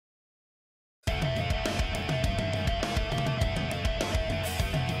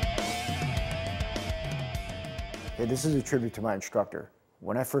Okay, this is a tribute to my instructor.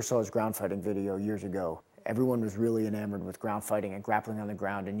 When I first saw his ground fighting video years ago, everyone was really enamored with ground fighting and grappling on the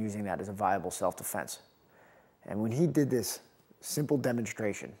ground and using that as a viable self-defense. And when he did this simple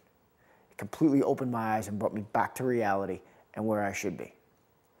demonstration, it completely opened my eyes and brought me back to reality and where I should be.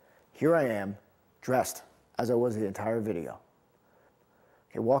 Here I am, dressed as I was the entire video.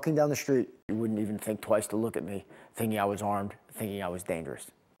 Okay, walking down the street, you wouldn't even think twice to look at me, thinking I was armed, thinking I was dangerous.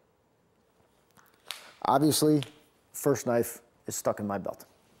 Obviously, first knife is stuck in my belt.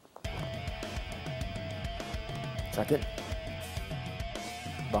 Second,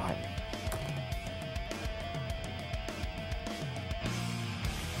 behind me.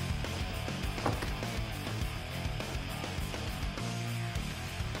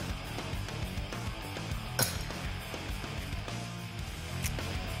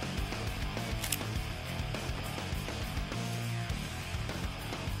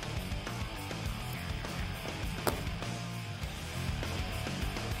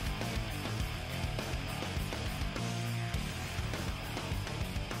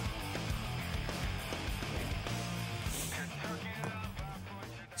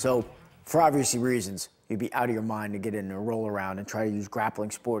 So, for obvious reasons, you'd be out of your mind to get in and roll around and try to use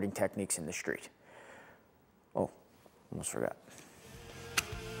grappling sporting techniques in the street. Oh, almost forgot.